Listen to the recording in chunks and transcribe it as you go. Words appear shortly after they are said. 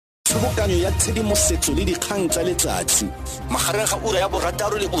tshobokanyo ya tshedimosetso le dikgang tsa letsatsi magareng ga ura ya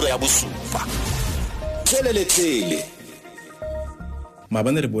borataro le ura ya bosupa. Tsele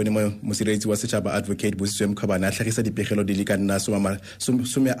Maabane re bone Mosireletsi wa Setshaba Advocate Bositswe Mkhwabane a tlhagisa dipegelo di le ka nna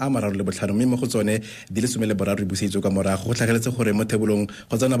 35 mme mo go tsone di le 13 re busitswe ka morago go tlhageletse gore mo thebolong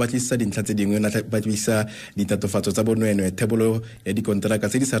go tsana ba tlisa dintlha tse dingwe ba tlisa ditatofatso tsa bonwenwe thebolo ya dikontraka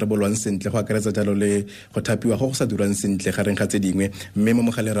tse di sa rebolwang sentle go akaretsa jalo le go thapiwa go sa durang sentle gareng ga tse dingwe mme mo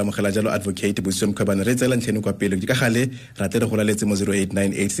mogaleng ra mogela jalo Advocate Bositswe Mkhwabane re tsela ntlhene kwa pele ka gale ra tle re go laletse mo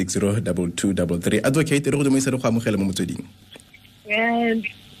 0898602233. Advocate re go dumedisa re go amogela mo motsweding.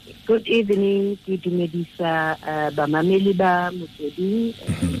 Good evening, Kidimedisa Bamameli ba Motsweding.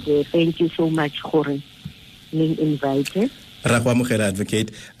 Thank you so much for being invited. Ra go amogela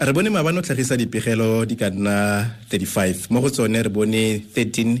Advocate. Re bone maabane o tlhagisa dipegelo di ka nna 35 mo go tsone re bone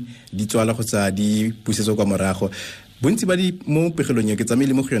 13 di tswala go tsa di pusetso kwa morago. Bontsi ba di mo pegelong yo ke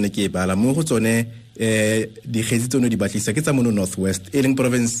tsamile mo go yone ke e bala mo go tsone di kgetsi tsono di batlisa ke tsa mono Northwest e leng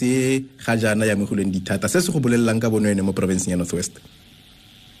province ga jana ya mogoleng dithata se se go bolelelang ka bonwene mo province ya Northwest.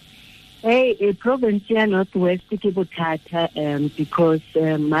 Province ya Northwest ke bothata because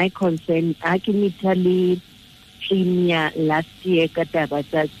my concern ultimately premier last year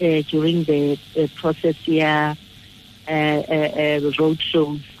during the process ya road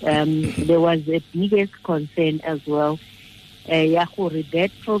shows there was a biggest concern as well.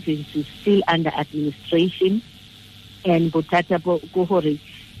 That province is still under administration and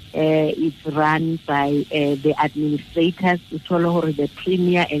it's run by the administrators. The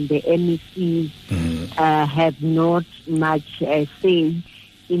premier and the MECs have not much say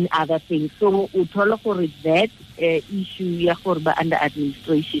in other things. So that issue under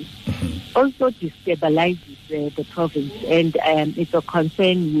administration also destabilizes the province, and it's a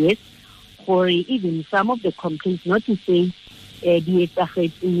concern, yes, for even some of the complaints, not to say with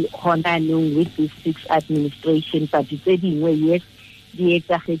this fixed administration, but it's anyway, yes, in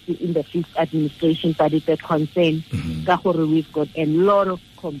the fixed administration, but it's a concern. We've got a lot of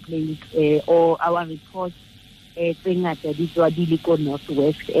complaints, or our reports saying that this was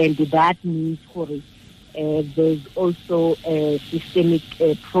Northwest, and that means there's also systemic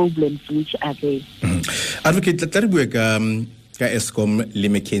problems which are there. Advocate, ka Eskom le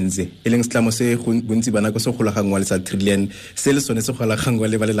McKinsey leng setlamo se bontsi bana go se golagangwa le sa trillion se le sone se golagangwa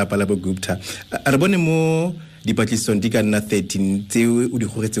le ba lelapa la Gupta. Re bone mo dipatlisong di ka nna 13 tse o di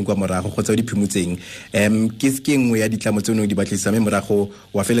gogetseng kwa morago go tsa di phimutseng ke nngwe ya ditlamo tseno di batlisa me morago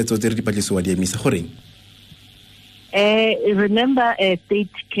wa feletso tse re dipatliso wa di emisa goreng. Remember a state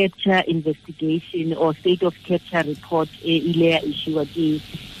capture investigation or state of capture report ile issue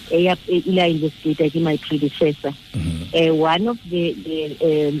investigator my predecessor. One of the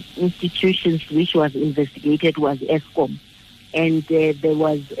institutions which was investigated was Eskom, and there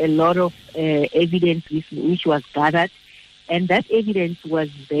was a lot of evidence which was gathered, and that evidence was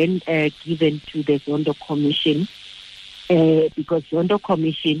then given to the Zondo Commission, because Zondo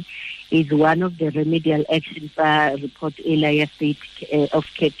Commission is one of the remedial actions report area state of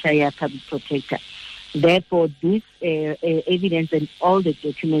capture public protector. Therefore, this evidence and all the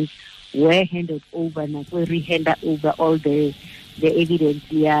documents were handed over, and we re-handed over all the evidence,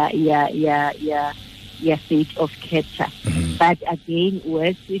 state of capture. But again,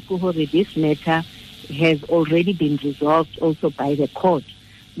 this matter has already been resolved also by the court.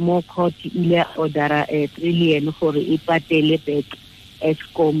 More court order a trillion for ipatele back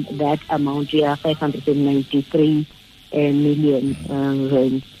Eskom that amount 593 million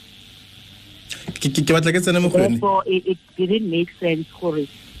rand. Therefore, it didn't make sense for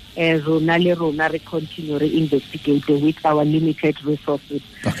Rona continue to investigate with our limited resources.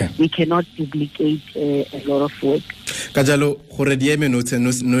 Okay. We cannot duplicate a lot of work. Kajalo gore di eme no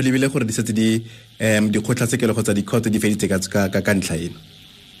lebile gore di setse di kgotlatshekelo kgotsa di court di feditse ka ntlha eno.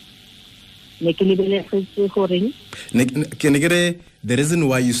 The reason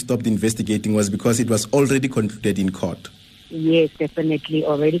why you stopped investigating was because it was already concluded in court. Yes, definitely.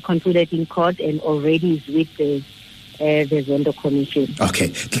 Already concluded in court and already is with the Zondo Commission. Okay.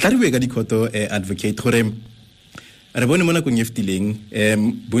 Tla re ka dikhoto Advocate gore re bone mo nakong e fetileng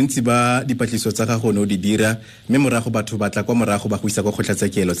bontsi ba dipatliso tsa gago no di dira mme morago batho ba tla kwa morago ba go isa go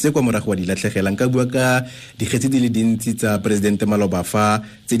kgotlatshekelo tse kwa morago wa di latlhegelang ka bua ka dikgetsi di le dintsi tsa President Maloba fa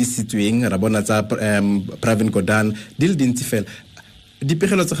tse di sitsweng ra bona tsa Pravin Gordhan di le dintsi fela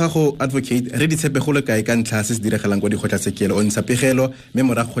dipegelo tsa gago Advocate re di tshepegole kae ka ntlha se se diregalang kwa di kgotlatshekelo o ntsha pegelo mme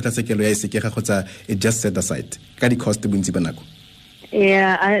morago kgotlatshekelo ya isekega kgotsa it just set aside ka di cost bontsi ba nako.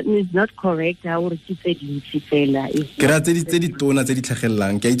 It's not correct. I would keep it in Sifela.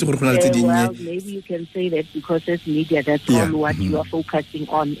 Well, maybe you can say that because as media, that's all what you are focusing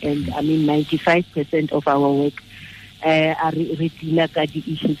on. And I mean, 95% of our work are dealing with the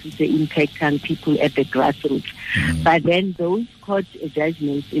issues that impact on people at the grassroots. But then those court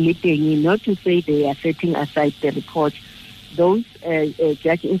judgments, not to say they are setting aside the report, those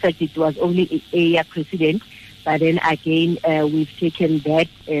judges, in fact, it was only a precedent. But then again, we've taken that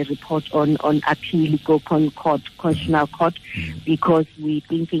report on appeal, go court, constitutional court, because we're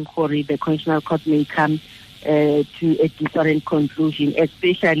thinking the constitutional court may come to a different conclusion,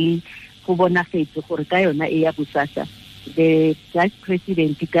 especially the judge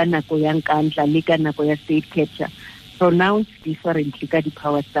president state capture pronounced differently the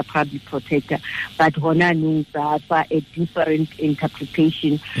powers the public protector, but hona means a different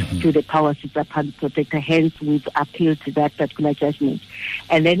interpretation to the powers of the public protector. Hence, we've appealed to that particular judgment.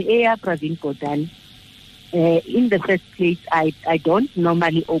 And then Pravin Gordhan, in the first place, I don't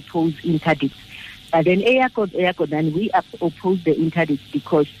normally oppose interdicts, but then Gordhan, we oppose the interdicts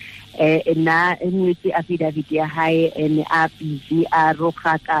because na with the affidavit high and busy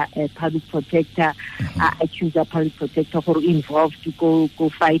public protector, I choose a public protector who involved to go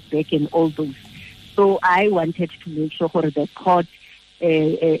fight back and all those. So I wanted to make sure the court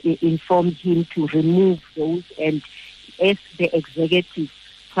informed him to remove those, and as the executive,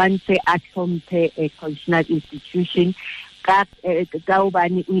 once they atom a constitutional institution,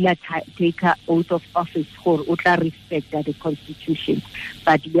 take a oath of office for respect the constitution,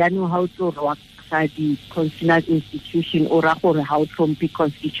 but we know how to work the constitutional institution or how to the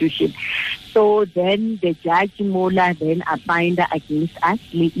constitution. So then the judge Mola then a finder against us,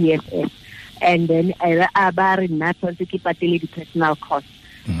 EFF, and then the personal cost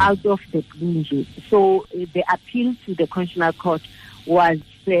out of the Bunji. So the appeal to the constitutional court was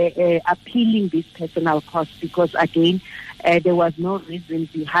appealing this personal cost because again there was no reason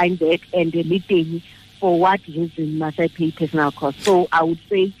behind it, and the meeting for what reason must I pay personal cost. So I would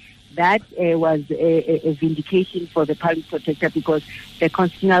say that was a vindication for the public protector because the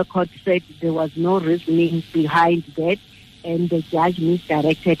constitutional court said there was no reasoning behind that, and the judge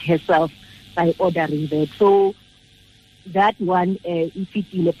misdirected herself by ordering that. So that one,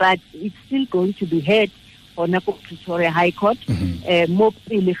 but it's still going to be heard on a Pretoria High Court, more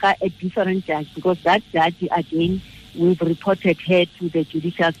a different judge, because that judge again we've reported her to the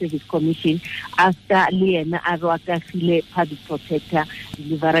Judicial Service Commission after Liena Arwaka File public protector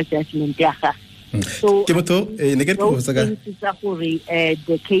deliver judgment. So the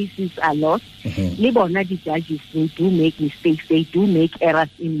cases are lost. The judges, they do make mistakes, they do make errors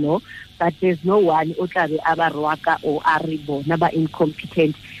in law, but there's no one or Aribona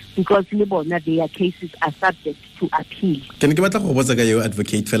incompetent, because their cases are subject to appeal. Can you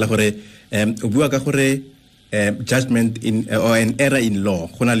advocate judgment in or an error in law?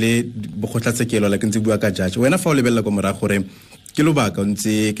 Like judge. When I follow the ke lobaka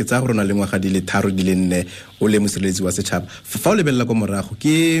ntse ke tsa go rona le ngwaga di le 3 di le 4 o le Mosireletsi wa Setshaba fa o lebella go morago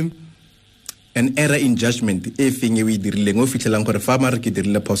ke an error in judgment e feng e dirileng o fitlhelang gore fa mare ke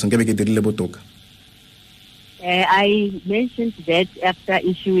dirile phoso ke be ke dirile botoka. I mentioned that after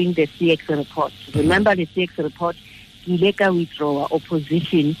issuing the CX report. Remember the CX report, Gileka withdraw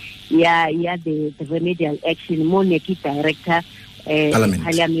opposition, the remedial action, Moneki director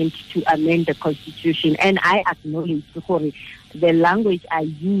Parliament to amend the constitution, and I acknowledge the language I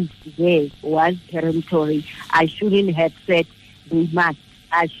used there was peremptory. I shouldn't have said they must.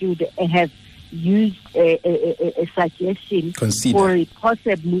 I should have used a suggestion for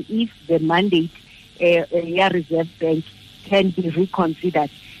possibly if the mandate Reserve Bank can be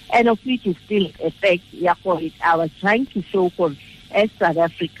reconsidered, and of which is still effect. I was trying to show for as South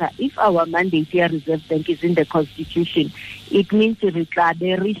Africa, if our mandate Reserve Bank is in the constitution, it means and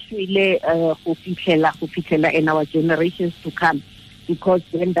our generations to come, because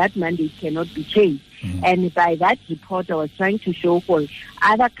then that mandate cannot be changed. And by that report, I was trying to show for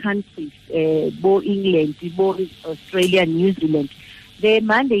other countries, both England, both Australia, New Zealand, the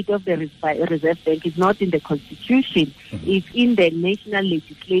mandate of the Reserve Bank is not in the constitution, it's in the national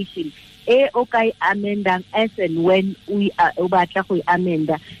legislation. Amenda as and when we are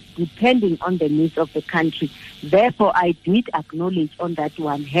amenda, depending on the needs of the country. Therefore, I did acknowledge on that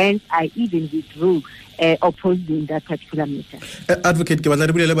one. Hence, I even withdrew opposing that particular matter. Advocate, ke batla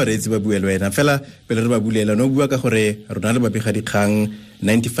re bulela bareetsi ba buela wena fela pele re ba bulela no bua ka gore rona le ba bega dikgang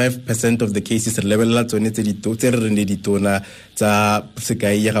 95% of the cases re lebella tsone tse re ne ditona tsa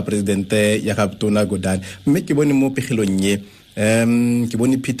sekai ya ga presidente ya ga tona Gordhan, mme ke bone mo pegelong ye ke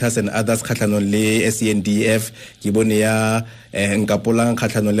bone Peters and others khatlhanong le SENDF, ke bone ya Nkapolang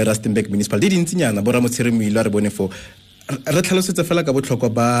khatlhanong le Rustenburg Municipal di dintsinyana bo Ramotshiremile a re bone fo re tlhalosetse fela ka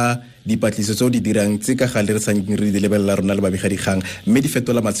botlhokwa ba dipatlisiso tse o di dirang tse ka gale re sang re di lebella rona le babegadigang mme di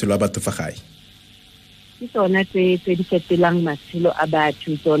fetola matshelo a batho fa gae. Ke tsona tse di fetolang matshelo a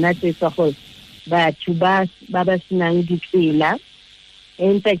batho, tsona tse tsa go batho ba senang ditsela.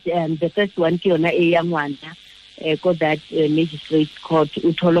 In fact, the first one ke yona e ya ngwana ko that magistrate court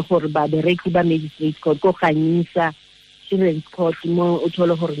o thole gore ba bereki ba magistrate court go ganyisa children's court mo o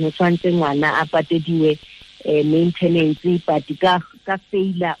thole gore no tshwantse ngwana a patediwe maintenance but ka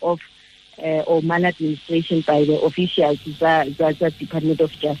failure of or maladministration by the officials the Department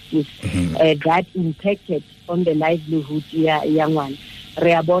of Justice that impacted on the livelihood ya ngwana.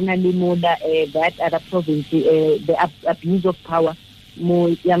 Re a bona le mo that other province the abuse of power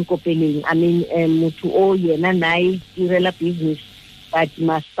mo yang kopeleng. I mean motho o yena nae direla business but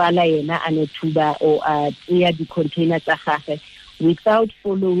masipala yena anethuba o clear the container tsa gagwe without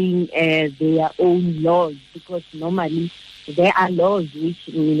following their own laws, because normally there are laws which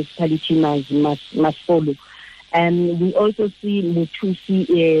municipality must follow. And we also see Mutusi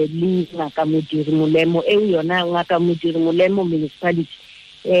li ngaka modiri molemo yona ngaka modiri molemo municipality.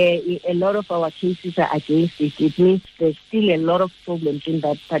 A lot of our cases are against it. It means there's still a lot of problems in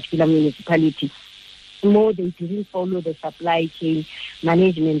that particular municipality. More they didn't follow the supply chain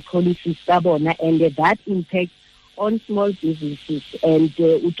management policies, and that impacts on small businesses. And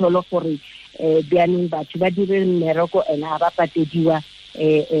utolo gore bianing batho ba dire meroko and aba patediwa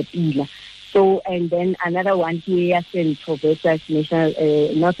pila. So, and then another one here is Professor's National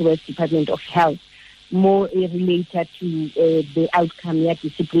Northwest Department of Health, more related to the outcome of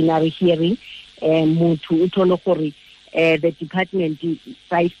disciplinary hearing. Mutu utolo gore the department,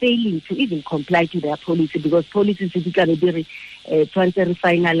 by failing to even comply to their policy, because policies is going to be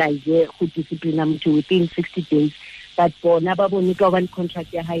finalize who discipline to within 60 days. But for Nababo one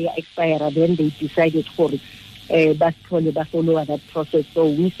contract higher expire, then they decided for follow that process. So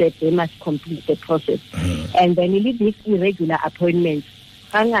we said they must complete the process. And then these irregular appointments,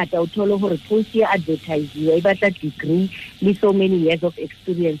 hangata utolo hore post ya advertise you about that degree with so many years of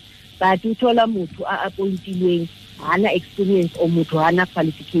experience. But utola mutu a appointilweng hana experience or mutu hana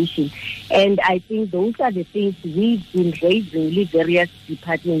qualification. And I think those are the things we've been raising with various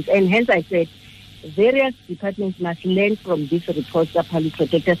departments. And hence I said various departments must learn from these reports of public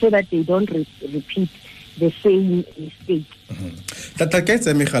protector so that they don't repeat the same mistake. Tata ka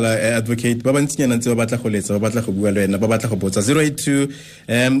itse megala advocate ba bantsinyana ntse ba batla go letsa ba batla go bua le wena ba batla go botsa 082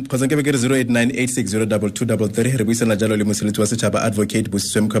 kgotsa ke be ke 0898602233 re buisana jalo le Mosireletsi wa Setshaba advocate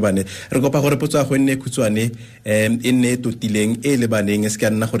Bosiswe Mkhwebane re kopa gore potso a go nne khutshwane e nne totileng e le baneng se ka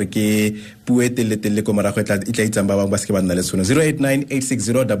nna gore ke puo etelele ko morago e tla itsang ba bang ba se ke ba nna le tshono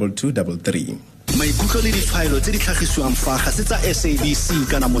 0898602233. Maikutlo le ditshwaelo tse di tlhagisiwang fa ga se tsa SABC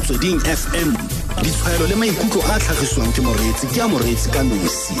kana Motsweding FM. Ditshwaelo le maikutlo a tlhagisiwang ke moreetsi ke a moreetsi ka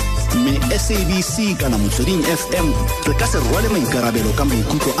nosi. Mme SABC kana Motsweding FM re ka se rwale maikarabelo ka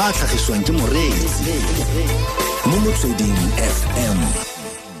maikutlo a tlhagisiwang ke moreetsi. Mo Motsweding FM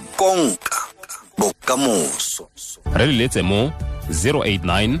konka bokamoso. Re letse mo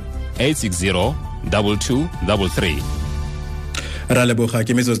 089 860 2233. Ra leboga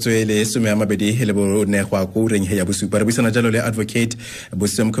ke metsotso ele some ya mabedi le bo ne go a go reng he ya bosupa re buisana jalo le advocate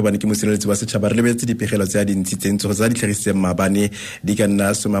Bosiswe Mkhwebane ke Mosireletsi wa Setshaba re lebetse dipegelo tse a dintshitseng tso tsa ditlhagisitseng maabane di ka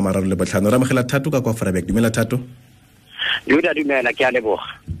nna 35 ra mogela Thato ka kwa Farabek. Dumela Thato. Dumela ke a leboga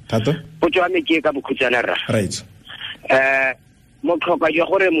Thato. Potso ya me ke ka bokhutsana rra. Right. Mo tlhoka jo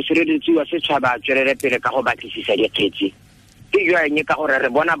gore Mosireletsi wa Setshaba tswelele pele ka go batlisisa dikgetsi ke yo anye ka gore re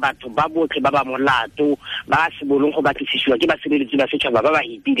bona batho ba botlhe ba ba molato ba se bolong go batlisisiwa ke Basireletsi ba Setshaba ba ba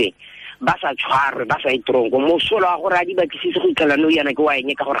hitileng ba sa tshwarwe ba sa itrongo mosola wa gore a di batlisise go itlala no yana ke wa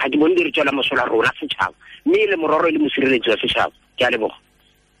anye ka gore ga di bone di re tswela mosola rona Setshaba mme le mororo le Mosireletsi wa Setshaba ke a leboga.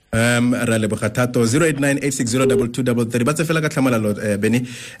 Ra leboga Thato 0898602233 ba tse fela ka tlhamalalo Beni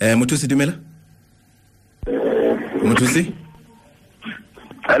Mothusi dumela Mothusi.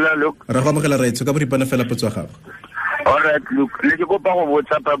 Hello look ra go mogela raitso ka boripana fela potso ga gago. All right, look, le go pa go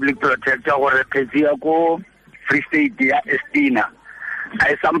botsa public protector gore kgetsi ya ko Free State ya Estina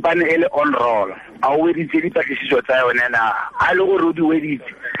a sampane ele on roll a o editse dipatlisiso tsa yone na a le gore o di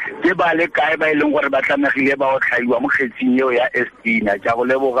weditse ke ba le kae ba ileng gore ba tlamegile ba o tlhaiwa mo kgetsing eo ya Estina ja go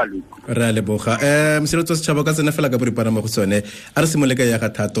leboga look. Ra leboga Mosireletsi wa Setshaba ka tsena fela ka boripana mo go tsone a re simoleka ya ga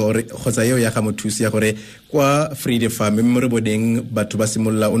Thato re kgotsa eo ya ga Mothusi ya gore kwa Freedom Farm mme re boneng batho ba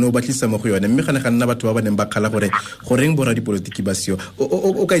simolla o ne o batlisa mo go yone mme gane ga nna batho ba baneng ba khala gore goreng bora dipolitiki ba sio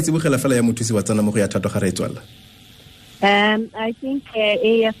o ka itsibogela fela ya Mothusi wa tsana mo go ya Thato ga re etswala. I think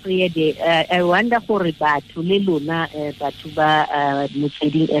Friday, I wonder for batho le lona batho ba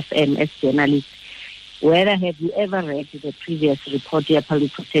Motsweding FM as journalists, whether have you ever read the previous report, your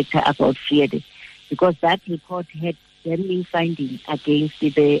public protector, about Friday? Because that report had damning findings against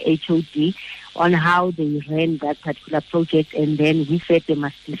the HOD on how they ran that particular project, and then we said they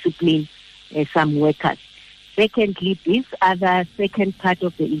must discipline some workers. Secondly, this other second part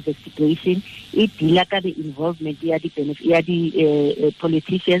of the investigation, it deals with the involvement of the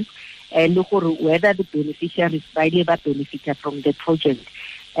politicians and whether the beneficiaries really benefited from the project.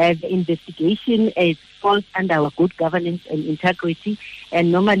 The investigation falls under our good governance and integrity,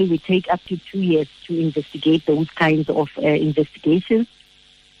 and normally we take up to 2 years to investigate those kinds of investigations.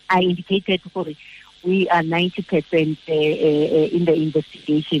 I indicated we are 90% in the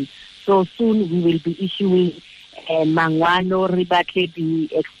investigation. So soon we will be issuing mangwano, the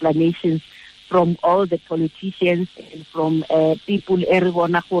explanations from all the politicians and from people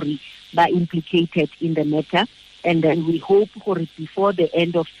ba implicated in the matter. And then we hope before the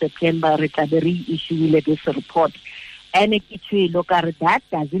end of September, we issue this report. And that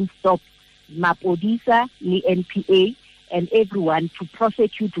doesn't stop Mapodisa, the NPA, and everyone to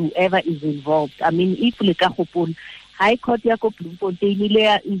prosecute whoever is involved. I mean, if High Court is withdraw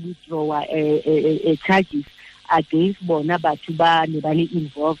charges against Bona Batuba Nibali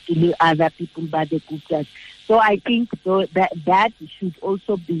involved in other people by the Guptas. So I think that should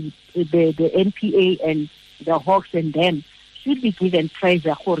also be the NPA and the Hawks and them should be given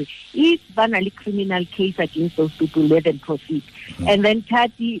pressure. If banally criminal case against those people, let them proceed. And then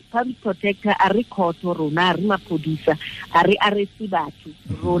Tati, public protector, a record Rona, Rima Podisa, Ari Aresibatu,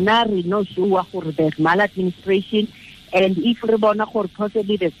 Rona, Rino Shua for the maladministration. And if Rebona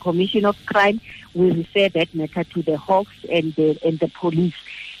possibly the commission of crime, we refer that matter to the Hawks and the police.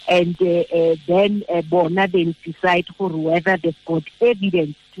 And then Bona then decide for whether they've got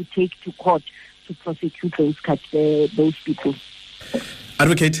evidence to take to court to prosecute those people.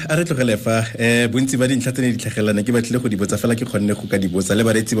 Advocate a re tlogelefa bontsi ba dintlha tse ne di tlhagelana ke batlile go di botsa fela ke kgonne go ka di botsa le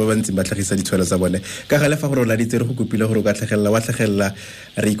baretsi ba bantsi ba tlhagisa ditshwelo tsa bone ka gale fa gore o laditse re go kopile gore o ka tlhagelela wa tlhagelela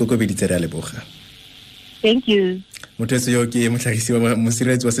re ikokobeditse re a leboga. Thank you. Motho yo ke motlhagisi wa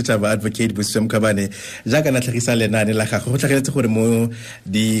Mosireletsi wa Setshaba Advocate Bosiswe Mkhabane jaaka na tlhagisa lenane la gagwe go tlhageletse gore mo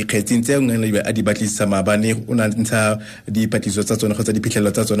di kgetsing tse ngwe a di batlisisa maabane o na ntsha di patiso tsa tsone kgotsa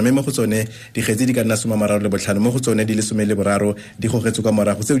diphitlhelelo tsa tsone mme mo go tsone di kgetsi di ka nna 35 mo go tsone di le 13 di gogetswe ka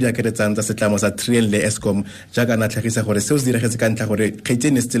morago tseo di akaretsang tsa setlamo sa TSELE le Eskom jaaka na tlhagisa gore seo se diragetse ka ntla gore kgetse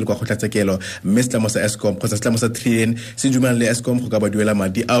ne se tsele kwa kgotlatshekelo mme setlamo sa Eskom kgotsa setlamo sa TSELE se dumela le Eskom go ka ba duela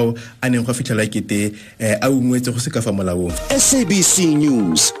madi ao a neng go fitlhelwa kete a ungwetse go se ka fa molaong. SABC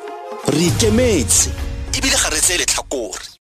News re ikemetse ebile ga re tsele tlhakore.